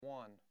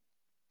1.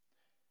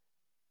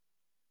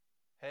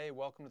 Hey,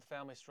 welcome to the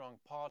Family Strong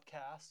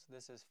podcast.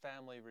 This is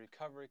family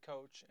recovery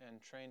coach and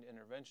trained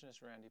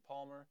interventionist Randy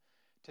Palmer.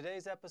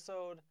 Today's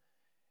episode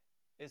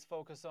is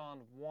focused on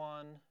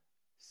one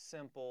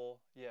simple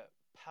yet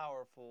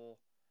powerful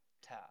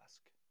task,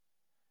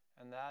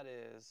 and that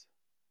is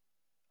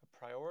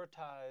a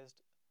prioritized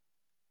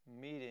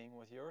meeting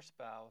with your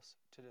spouse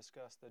to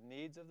discuss the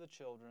needs of the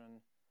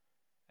children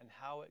and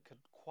how it could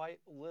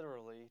quite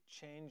literally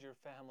change your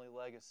family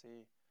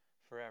legacy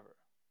forever.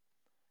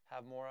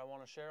 Have more I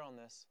want to share on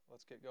this.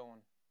 Let's get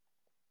going.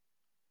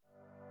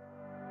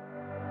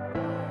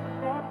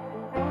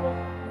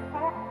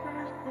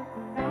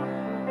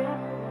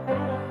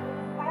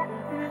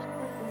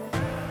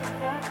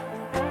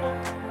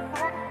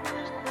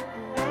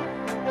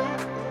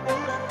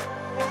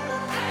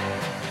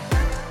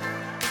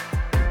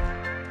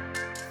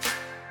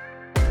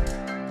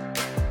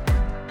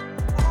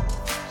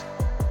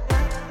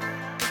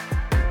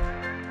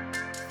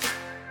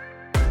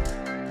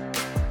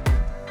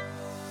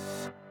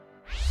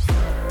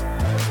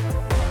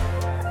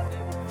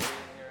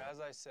 As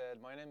I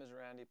said, my name is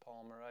Randy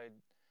Palmer. I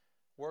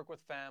work with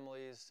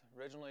families,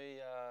 originally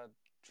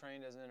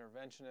trained as an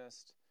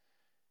interventionist,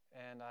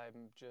 and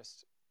I'm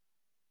just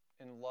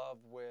in love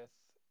with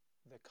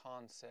the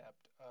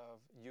concept of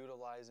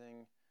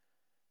utilizing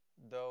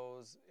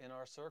those in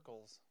our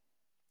circles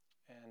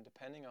and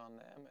depending on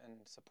them and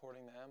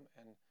supporting them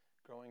and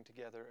growing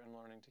together and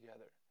learning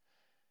together.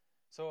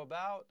 So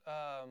about,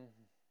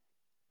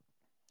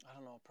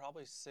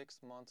 probably 6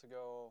 months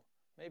ago,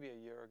 maybe a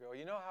year ago,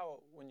 you know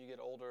how when you get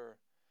older,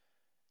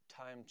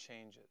 time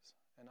changes.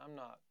 And I'm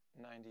not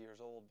 90 years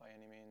old by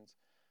any means,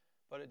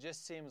 but it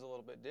just seems a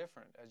little bit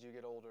different as you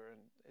get older, and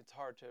it's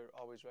hard to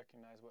always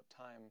recognize what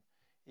time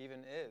even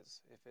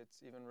is. If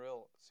it's even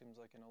real, it seems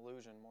like an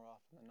illusion more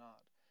often than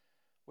not.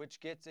 Which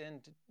gets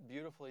in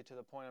beautifully to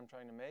the point I'm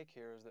trying to make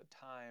here, is that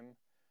time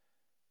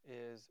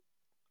is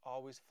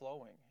always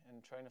flowing,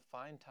 and trying to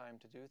find time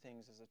to do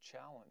things is a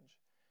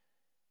challenge.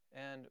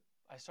 And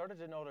I started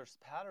to notice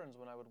patterns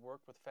when I would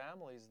work with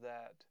families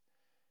that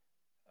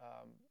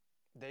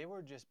they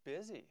were just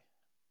busy.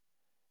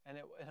 And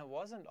it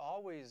wasn't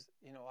always,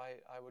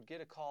 I would get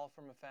a call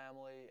from a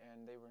family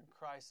and they were in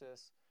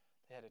crisis.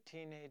 They had a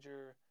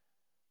teenager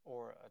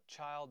or a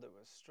child that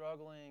was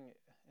struggling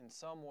in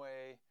some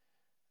way,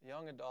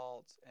 young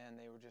adults, and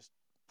they were just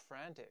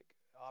frantic,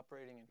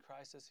 operating in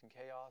crisis and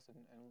chaos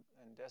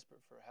and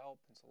desperate for help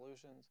and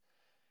solutions.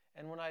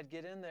 And when I'd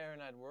get in there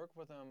and I'd work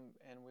with them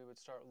and we would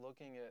start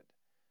looking at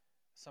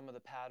some of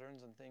the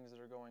patterns and things that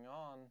are going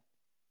on,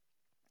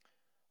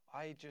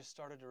 I just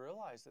started to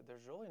realize that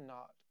there's really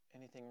not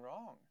anything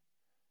wrong.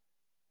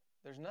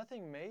 There's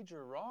nothing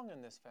major wrong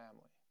in this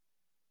family,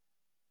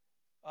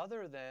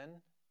 other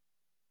than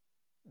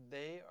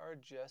they are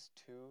just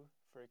too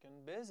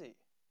freaking busy.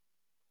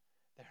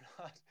 They're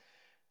not.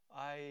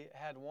 I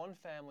had one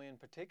family in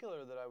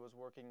particular that I was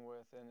working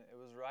with, and it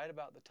was right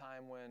about the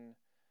time when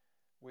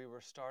we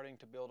were starting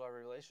to build our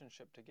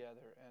relationship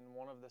together, and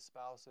one of the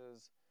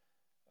spouses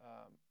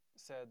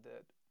said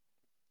that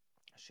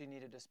she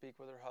needed to speak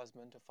with her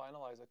husband to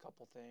finalize a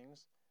couple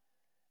things.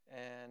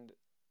 And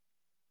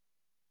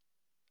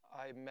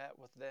I met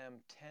with them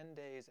 10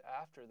 days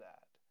after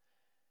that,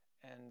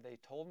 and they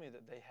told me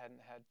that they hadn't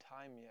had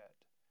time yet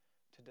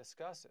to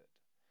discuss it.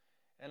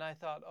 And I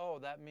thought, oh,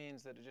 that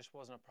means that it just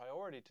wasn't a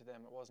priority to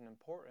them. It wasn't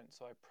important.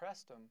 So I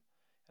pressed them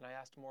and I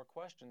asked more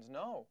questions.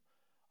 No,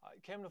 I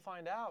came to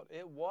find out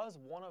it was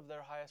one of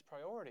their highest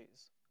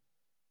priorities.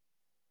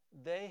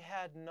 They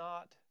had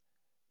not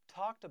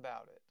talked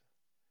about it.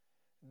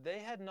 They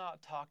had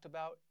not talked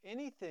about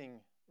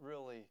anything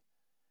really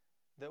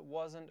that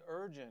wasn't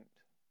urgent.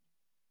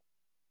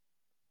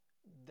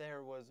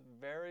 There was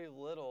very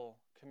little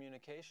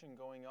communication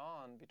going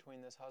on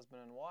between this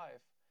husband and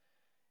wife.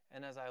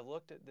 And as I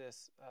looked at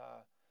this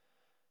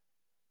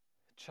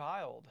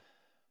child,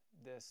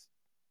 this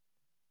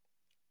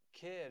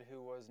kid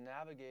who was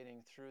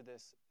navigating through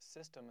this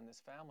system and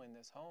this family and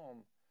this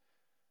home,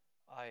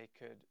 I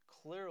could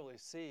clearly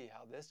see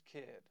how this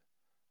kid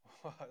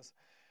was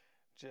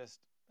just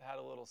had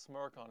a little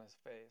smirk on his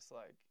face,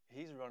 like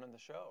he's running the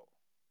show.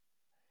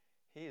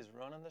 He is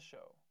running the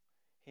show.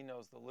 He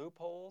knows the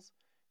loopholes.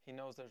 He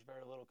knows there's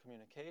very little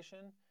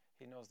communication.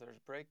 He knows there's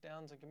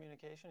breakdowns in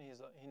communication.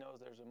 He knows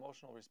there's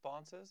emotional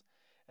responses.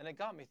 And it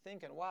got me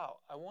thinking, wow,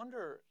 I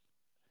wonder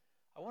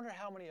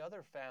how many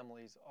other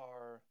families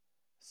are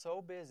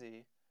so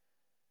busy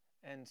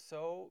and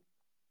so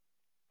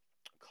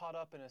caught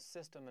up in a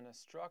system and a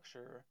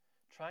structure,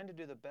 trying to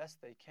do the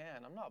best they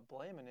can. I'm not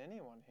blaming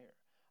anyone here.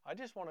 I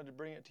just wanted to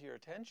bring it to your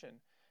attention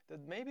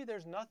that maybe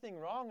there's nothing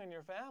wrong in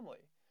your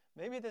family.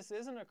 Maybe this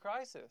isn't a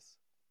crisis.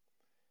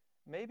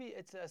 Maybe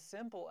it's as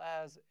simple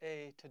as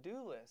a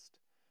to-do list.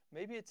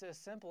 Maybe it's as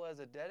simple as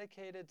a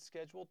dedicated,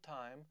 scheduled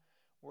time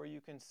where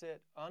you can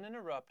sit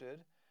uninterrupted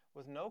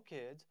with no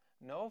kids,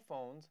 no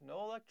phones,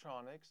 no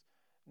electronics,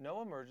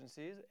 no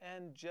emergencies,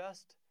 and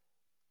just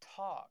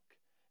talk.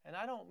 And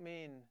I don't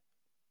mean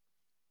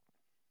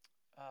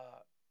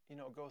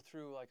go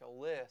through like a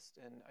list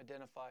and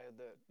identify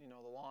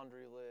the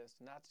laundry list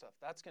and that stuff.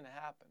 That's going to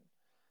happen.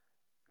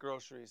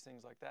 Groceries,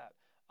 things like that.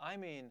 I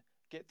mean,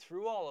 get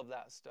through all of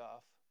that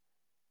stuff,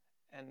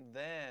 and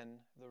then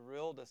the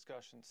real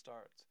discussion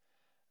starts.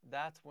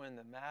 That's when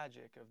the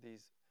magic of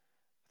these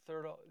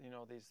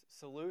these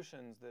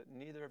solutions that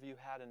neither of you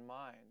had in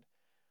mind,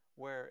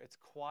 where it's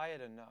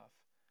quiet enough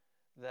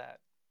that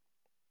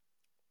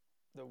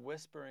the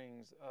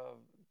whisperings of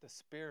the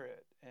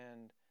spirit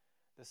and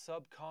the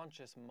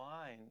subconscious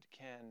mind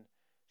can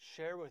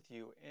share with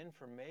you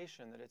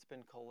information that it's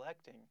been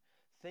collecting,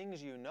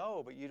 things you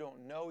know, but you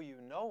don't know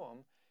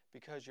them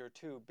because you're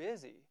too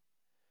busy.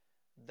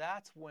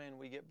 That's when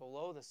we get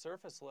below the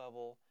surface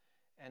level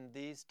and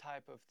these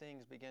type of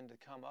things begin to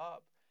come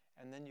up,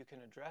 and then you can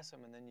address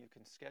them, and then you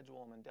can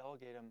schedule them and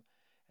delegate them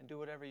and do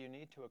whatever you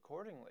need to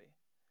accordingly.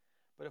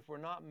 But if we're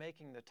not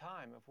making the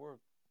time, if we're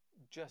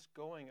just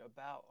going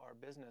about our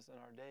business and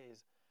our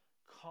days,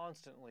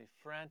 constantly,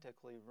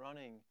 frantically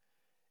running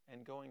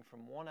and going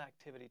from one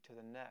activity to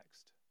the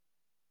next,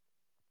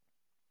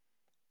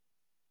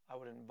 I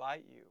would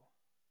invite you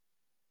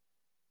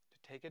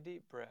to take a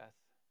deep breath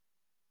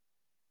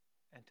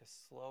and to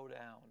slow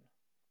down.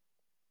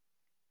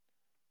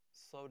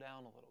 Slow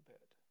down a little bit.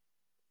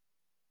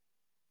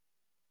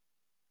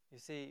 You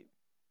see,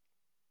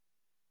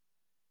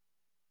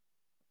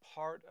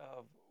 part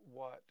of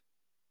what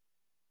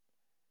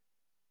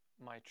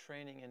my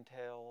training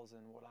entails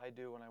and what I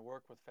do when I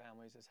work with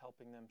families is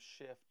helping them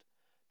shift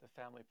the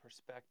family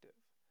perspective,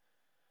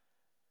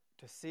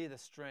 to see the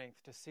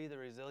strength, to see the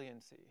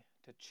resiliency,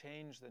 to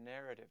change the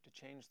narrative, to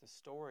change the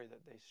story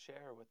that they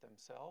share with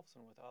themselves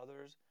and with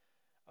others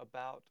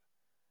about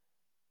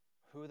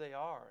who they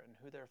are and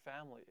who their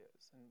family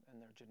is and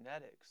their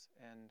genetics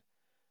and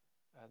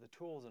the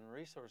tools and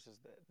resources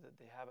that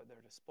they have at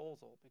their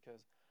disposal.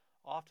 Because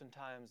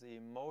oftentimes the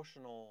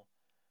emotional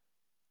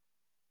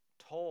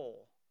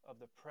toll of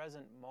the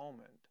present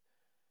moment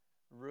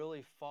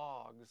really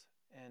fogs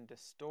and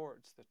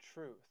distorts the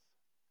truth.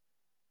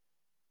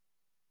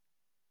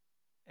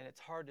 And it's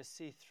hard to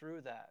see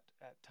through that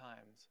at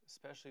times,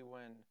 especially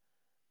when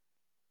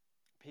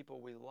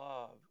people we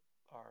love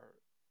are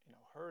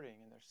hurting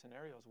in their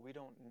scenarios we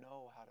don't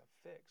know how to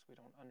fix. We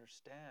don't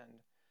understand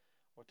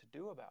what to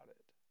do about it.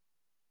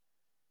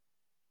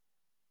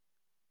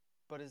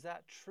 But is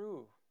that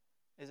true?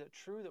 Is it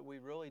true that we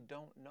really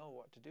don't know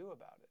what to do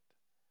about it?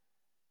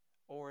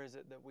 Or is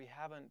it that we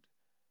haven't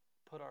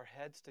put our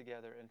heads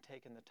together and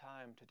taken the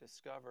time to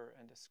discover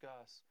and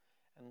discuss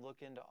and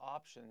look into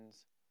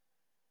options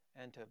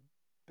and to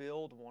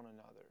build one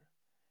another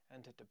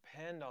and to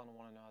depend on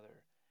one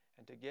another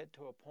and to get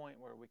to a point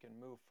where we can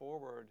move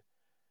forward,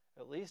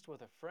 at least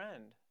with a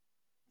friend,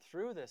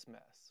 through this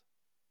mess?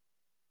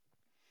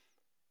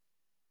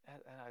 And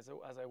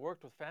as I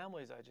worked with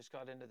families, I just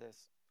got into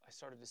this, I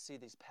started to see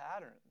these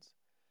patterns.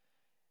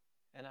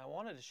 And I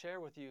wanted to share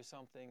with you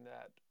something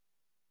that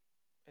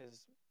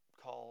is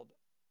called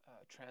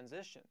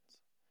transitions.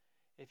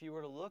 If you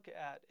were to look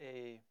at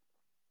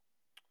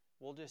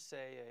we'll just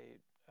say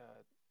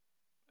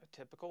a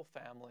typical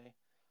family,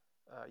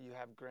 you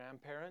have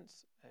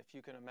grandparents. If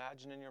you can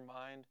imagine in your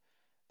mind,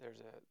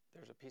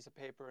 there's a piece of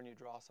paper and you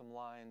draw some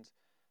lines,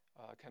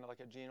 kind of like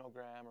a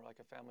genogram or like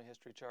a family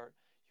history chart.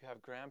 You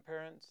have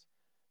grandparents,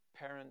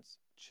 parents,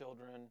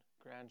 children,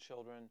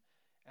 grandchildren,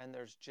 and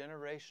there's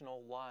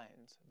generational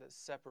lines that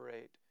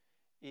separate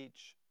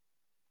each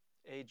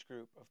age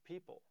group of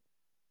people.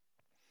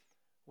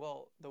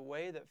 Well, the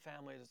way that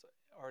families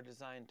are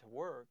designed to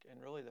work,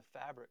 and really the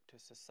fabric to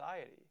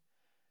society,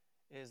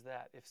 is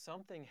that if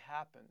something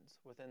happens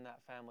within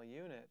that family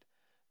unit,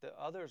 the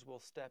others will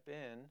step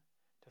in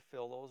to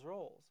fill those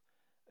roles.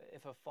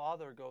 If a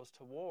father goes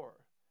to war,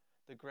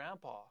 the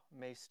grandpa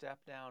may step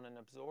down and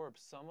absorb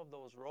some of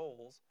those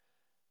roles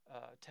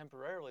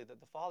temporarily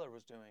that the father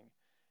was doing.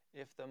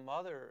 If the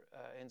mother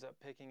ends up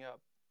picking up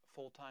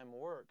full-time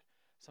work,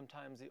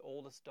 sometimes the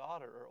oldest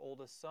daughter or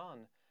oldest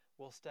son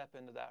will step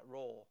into that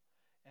role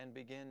and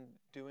begin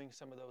doing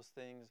some of those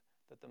things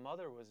that the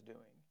mother was doing.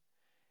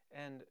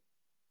 And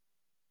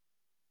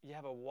you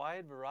have a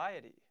wide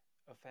variety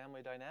of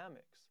family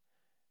dynamics.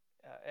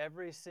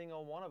 Every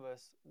single one of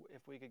us,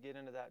 if we could get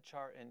into that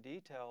chart in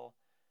detail,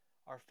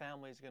 our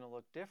family is going to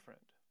look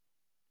different.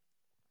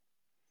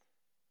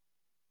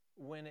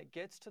 When it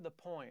gets to the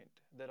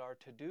point that our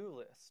to-do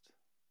list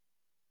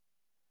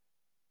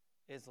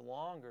is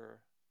longer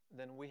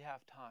than we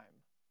have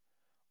time,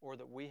 or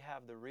that we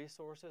have the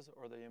resources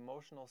or the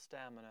emotional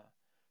stamina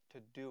to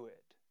do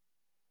it,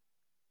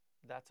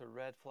 that's a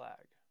red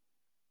flag.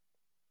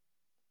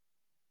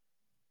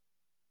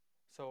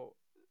 So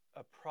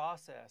a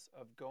process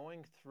of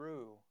going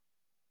through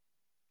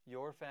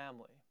your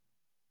family,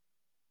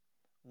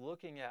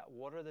 looking at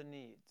what are the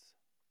needs,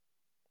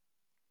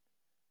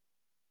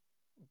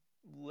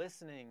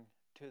 listening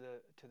to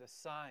the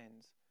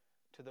signs,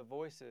 to the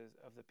voices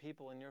of the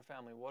people in your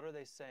family. What are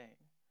they saying?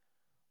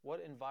 What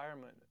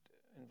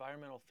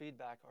environmental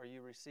feedback are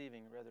you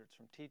receiving, whether it's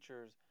from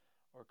teachers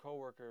or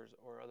coworkers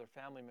or other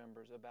family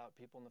members about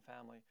people in the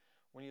family,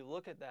 when you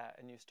look at that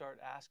and you start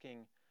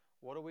asking,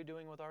 what are we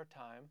doing with our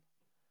time?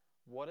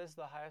 What is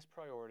the highest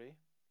priority?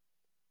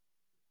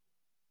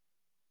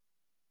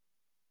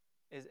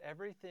 Is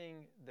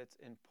everything that's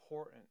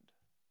important,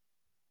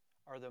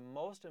 are the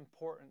most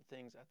important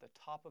things at the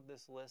top of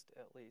this list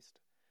at least?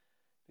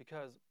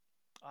 Because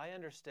I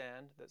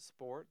understand that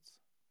sports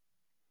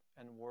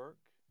and work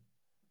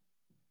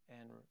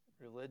and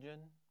religion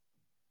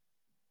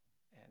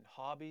and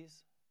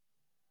hobbies,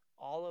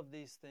 all of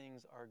these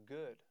things are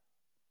good.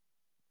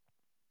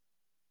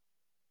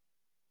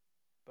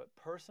 But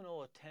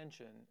personal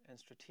attention and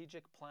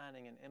strategic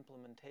planning and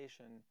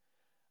implementation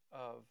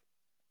of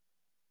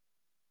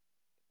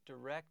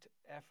direct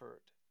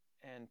effort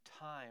and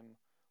time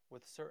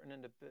with certain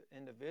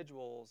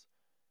individuals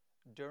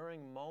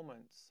during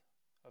moments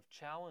of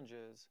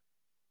challenges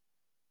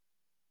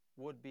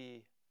would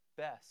be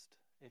best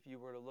if you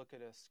were to look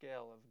at a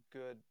scale of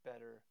good,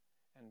 better,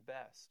 and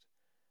best.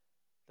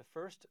 The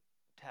first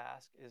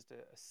task is to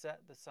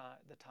set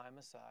the time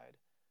aside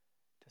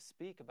to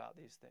speak about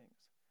these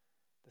things.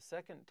 The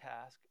second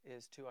task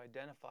is to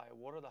identify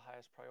what are the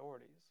highest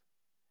priorities.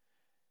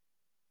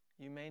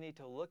 You may need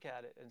to look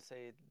at it and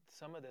say,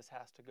 some of this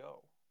has to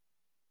go.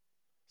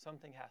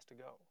 Something has to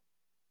go.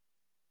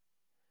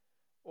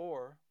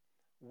 Or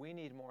we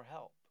need more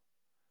help.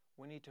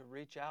 We need to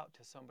reach out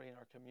to somebody in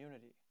our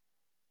community,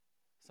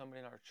 somebody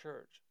in our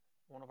church,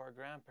 one of our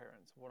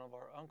grandparents, one of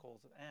our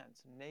uncles and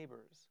aunts,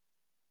 neighbors.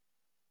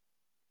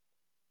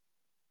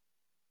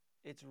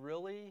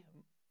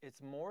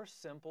 It's more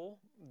simple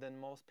than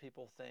most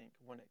people think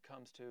when it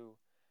comes to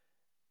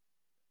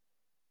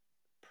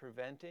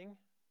preventing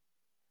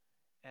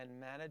and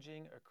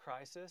managing a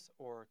crisis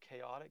or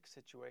chaotic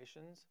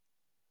situations.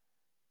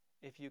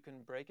 If you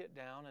can break it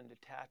down and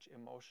detach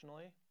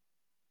emotionally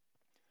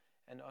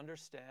and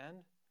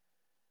understand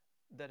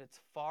that it's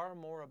far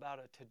more about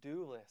a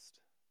to-do list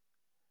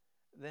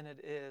than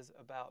it is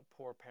about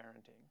poor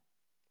parenting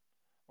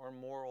or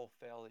moral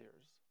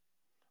failures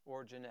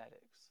or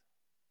genetics.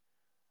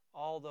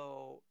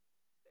 Although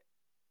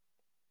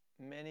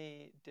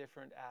many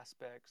different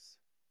aspects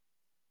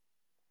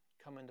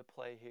come into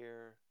play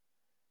here,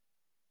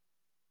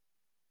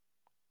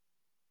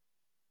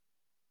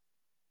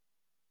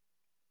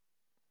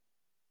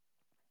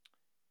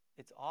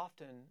 it's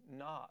often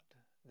not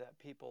that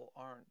people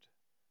aren't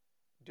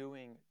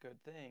doing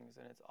good things,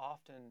 and it's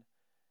often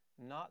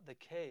not the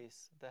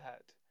case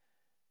that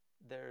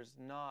there's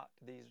not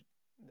these,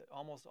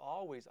 almost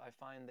always I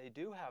find they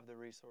do have the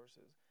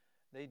resources,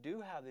 they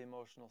do have the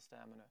emotional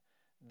stamina,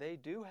 they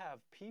do have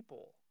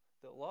people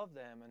that love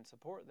them and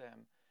support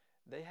them,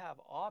 they have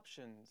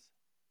options,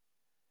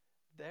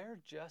 they're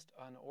just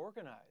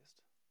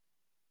unorganized.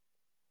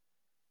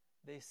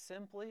 They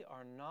simply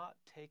are not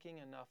taking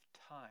enough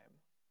time.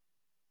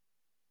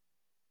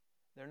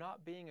 They're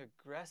not being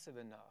aggressive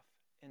enough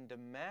in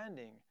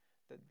demanding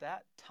that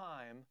that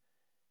time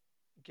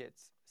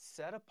gets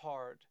set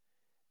apart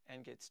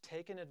and gets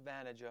taken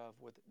advantage of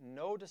with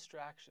no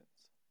distractions.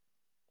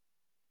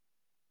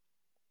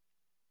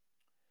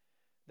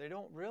 They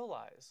don't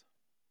realize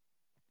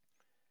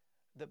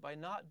that by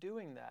not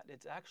doing that,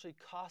 it's actually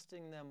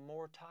costing them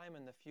more time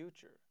in the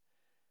future.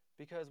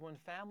 Because when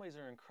families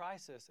are in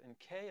crisis and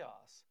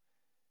chaos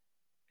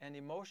and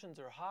emotions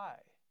are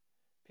high,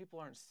 people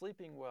aren't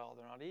sleeping well,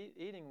 they're not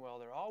eating well,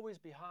 they're always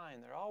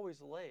behind, they're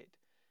always late.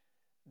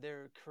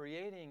 They're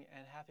creating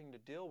and having to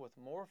deal with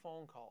more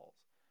phone calls,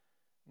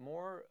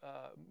 more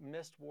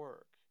missed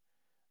work,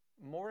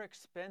 more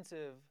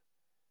expensive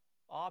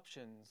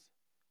options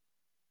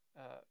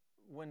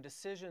when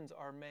decisions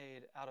are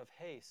made out of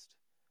haste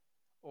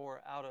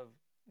or out of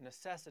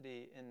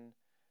necessity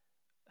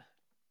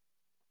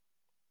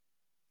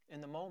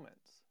in the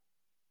moments.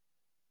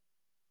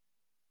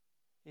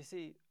 You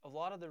see, a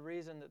lot of the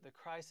reason that the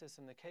crisis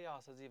and the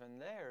chaos is even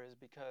there is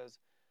because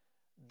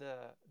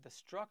the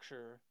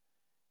structure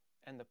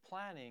and the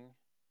planning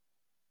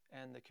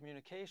and the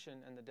communication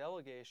and the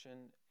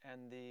delegation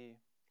and the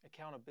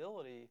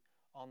accountability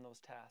on those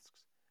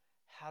tasks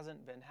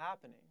hasn't been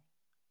happening.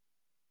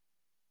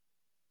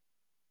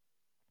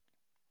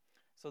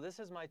 So this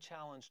is my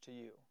challenge to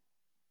you.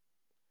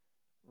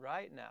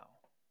 Right now,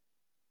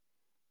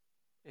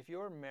 if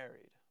you're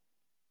married,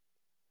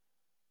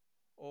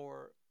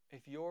 or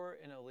if you're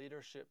in a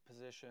leadership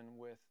position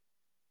with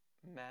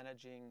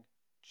managing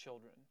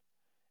children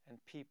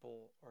and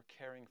people or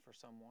caring for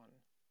someone,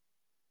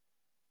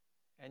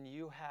 and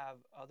you have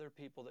other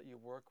people that you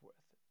work with,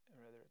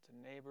 whether it's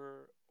a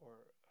neighbor or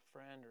a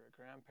friend or a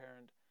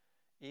grandparent,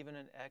 even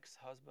an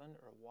ex-husband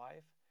or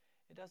wife,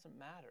 it doesn't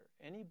matter.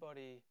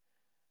 Anybody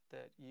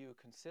that you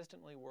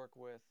consistently work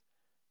with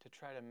to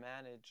try to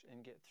manage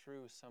and get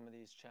through some of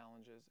these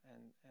challenges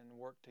and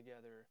work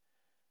together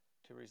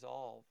to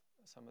resolve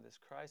some of this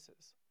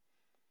crisis.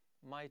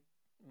 My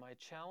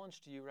challenge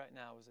to you right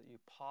now is that you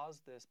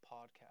pause this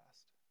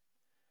podcast,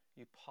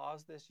 you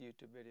pause this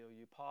YouTube video,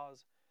 you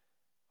pause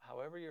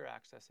however you're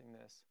accessing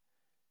this,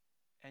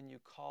 and you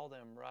call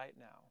them right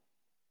now.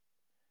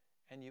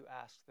 and you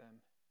ask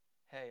them,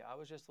 hey, I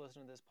was just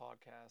listening to this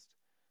podcast.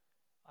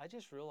 I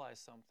just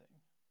realized something.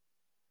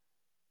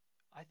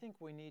 I think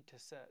we need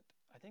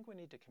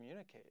to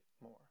communicate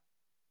more.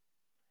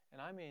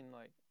 And I mean,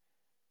 like,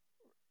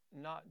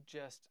 not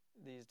just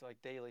these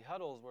like daily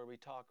huddles where we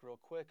talk real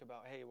quick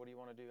about, hey, what do you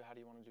want to do? How do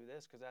you want to do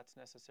this? Because that's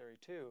necessary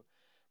too.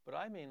 But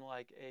I mean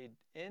like a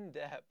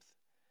in-depth,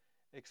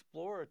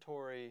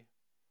 exploratory,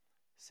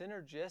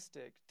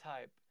 synergistic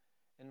type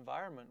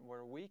environment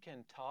where we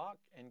can talk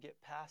and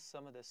get past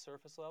some of the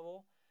surface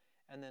level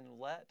and then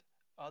let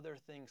other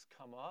things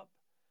come up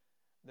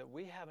that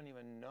we haven't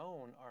even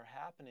known are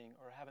happening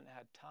or haven't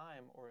had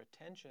time or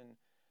attention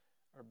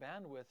or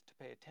bandwidth to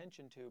pay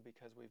attention to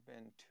because we've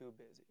been too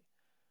busy.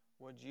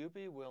 Would you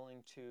be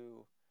willing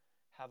to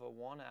have a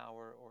 1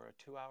 hour or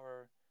a 2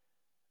 hour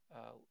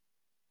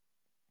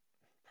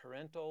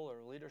parental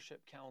or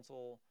leadership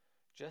council,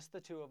 just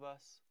the two of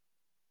us,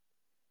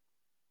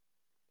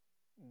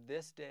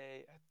 this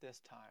day at this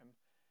time,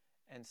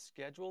 and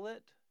schedule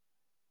it,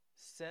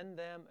 send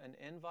them an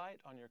invite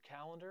on your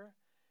calendar,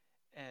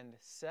 and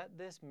set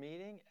this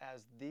meeting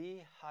as the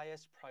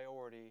highest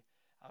priority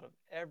out of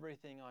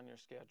everything on your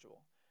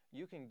schedule?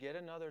 You can get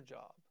another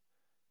job.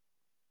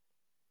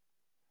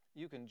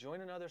 You can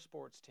join another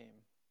sports team.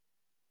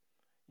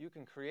 You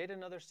can create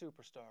another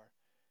superstar.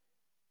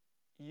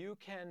 You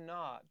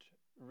cannot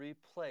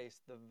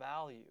replace the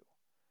value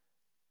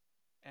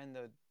and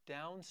the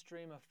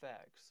downstream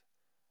effects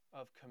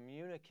of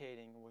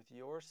communicating with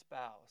your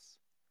spouse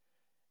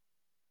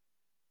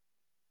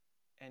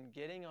and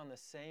getting on the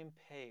same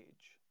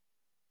page,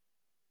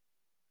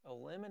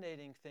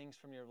 eliminating things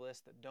from your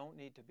list that don't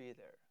need to be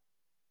there.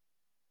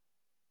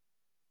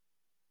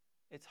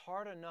 It's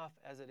hard enough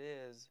as it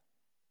is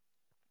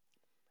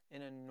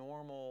in a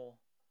normal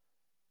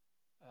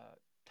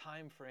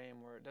time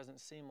frame where it doesn't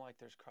seem like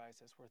there's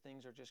crisis, where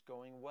things are just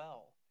going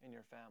well in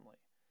your family.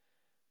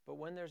 But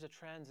when there's a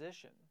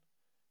transition,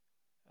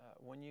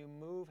 when you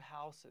move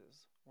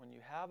houses, when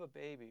you have a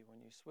baby,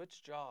 when you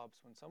switch jobs,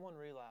 when someone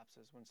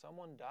relapses, when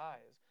someone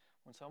dies,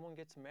 when someone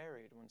gets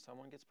married, when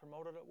someone gets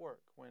promoted at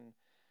work, when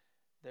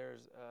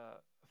there's a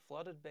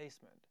flooded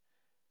basement,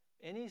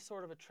 any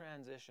sort of a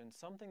transition,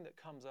 something that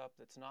comes up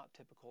that's not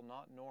typical,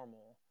 not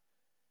normal,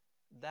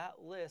 that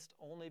list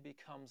only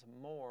becomes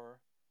more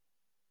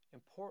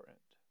important.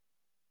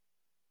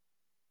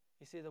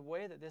 You see, the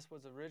way that this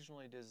was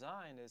originally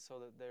designed is so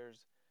that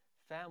there's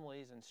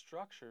families and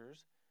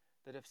structures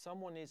that if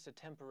someone needs to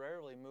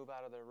temporarily move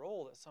out of their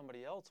role, that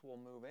somebody else will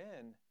move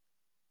in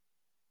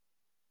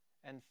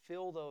and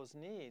fill those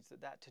needs,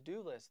 that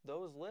to-do list,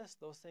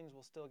 those things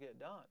will still get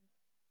done.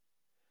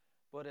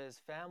 But as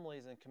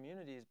families and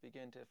communities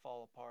begin to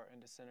fall apart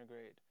and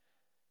disintegrate,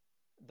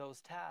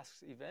 those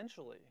tasks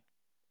eventually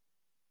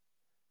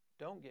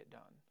don't get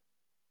done.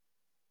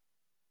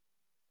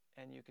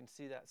 And you can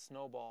see that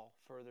snowball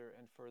further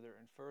and further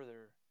and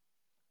further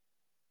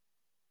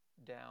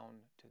down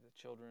to the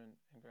children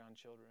and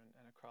grandchildren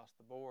and across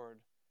the board,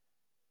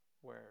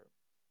 where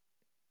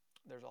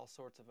there's all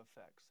sorts of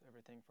effects,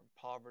 everything from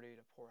poverty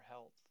to poor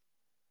health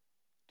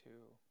to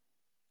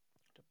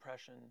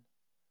depression,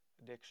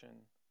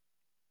 addiction.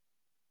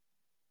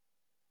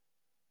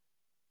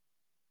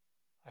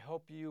 I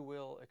hope you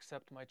will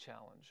accept my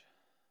challenge.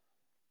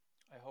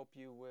 I hope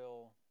you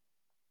will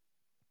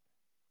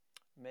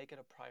make it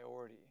a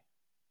priority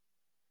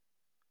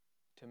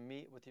to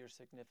meet with your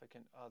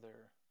significant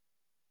other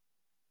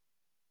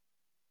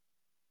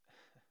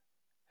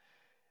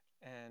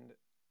and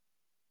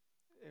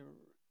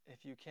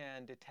if you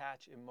can,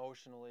 detach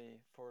emotionally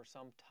for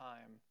some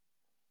time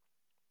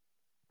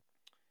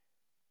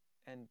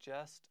and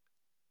just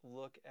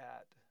look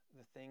at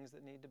the things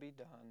that need to be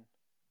done.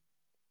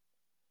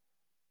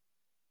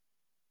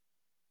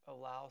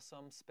 Allow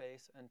some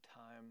space and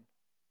time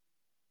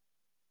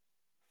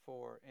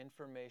for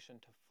information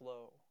to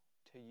flow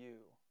to you,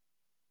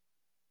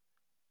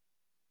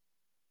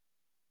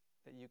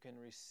 that you can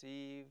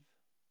receive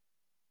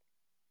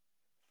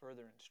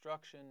further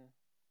instruction,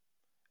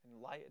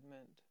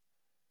 enlightenment,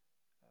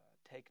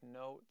 take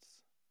notes,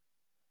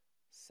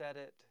 set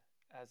it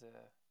as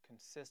a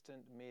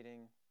consistent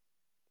meeting,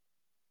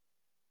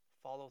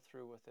 follow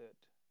through with it.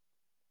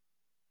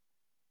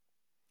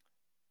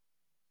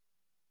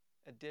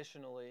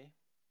 Additionally,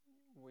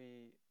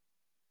 we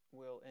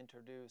will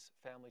introduce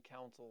family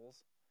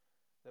councils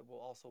that will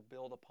also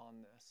build upon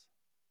this.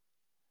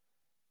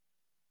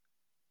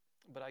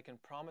 But I can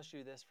promise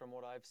you this from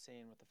what I've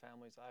seen with the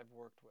families I've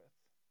worked with.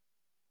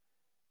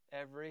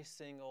 Every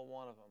single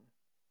one of them,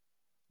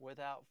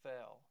 without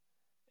fail,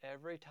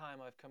 every time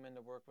I've come in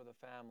to work with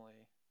a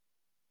family,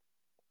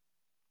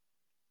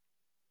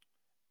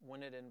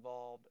 when it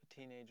involved a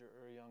teenager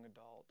or a young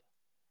adult,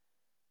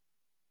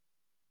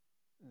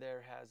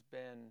 there has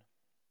been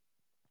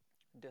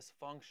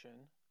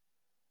dysfunction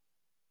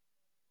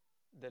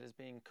that is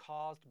being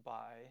caused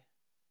by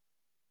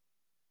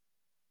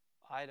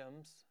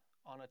items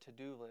on a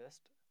to-do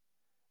list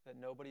that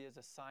nobody is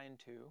assigned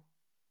to,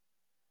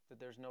 that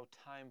there's no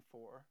time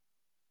for,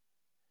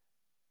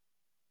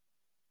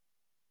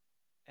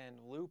 and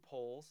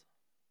loopholes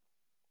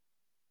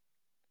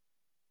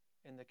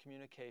in the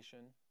communication,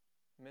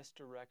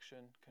 misdirection,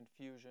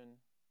 confusion,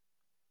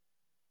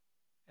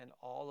 and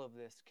all of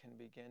this can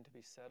begin to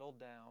be settled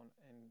down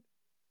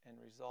and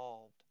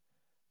resolved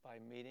by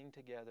meeting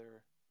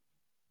together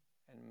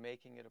and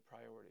making it a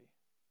priority.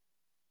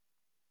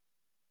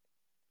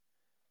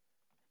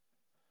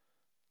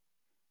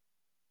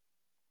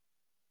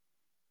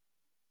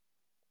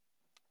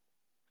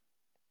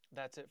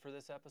 That's it for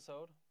this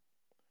episode.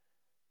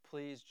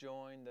 Please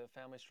join the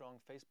Family Strong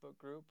Facebook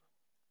group.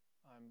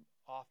 I'm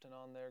often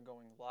on there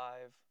going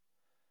live,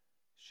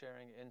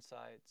 sharing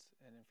insights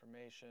and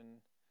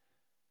information.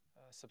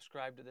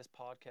 Subscribe to this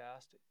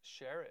podcast.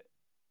 Share it.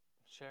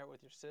 Share it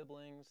with your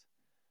siblings.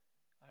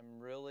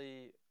 I'm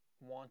really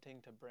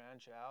wanting to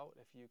branch out.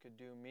 If you could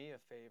do me a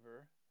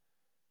favor,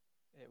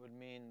 it would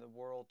mean the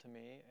world to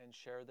me, and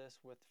share this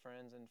with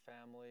friends and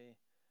family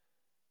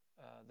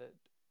that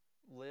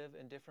live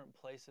in different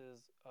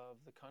places of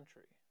the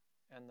country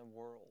and the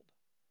world.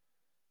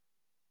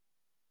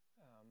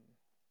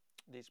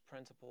 These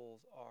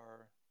principles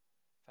are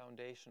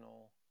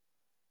foundational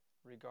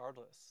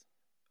regardless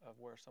of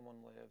where someone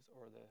lives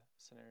or the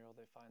scenario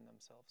they find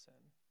themselves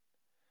in.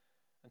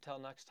 Until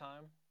next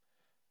time,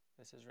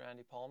 this is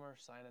Randy Palmer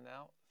signing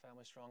out,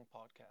 Family Strong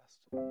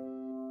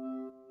Podcast.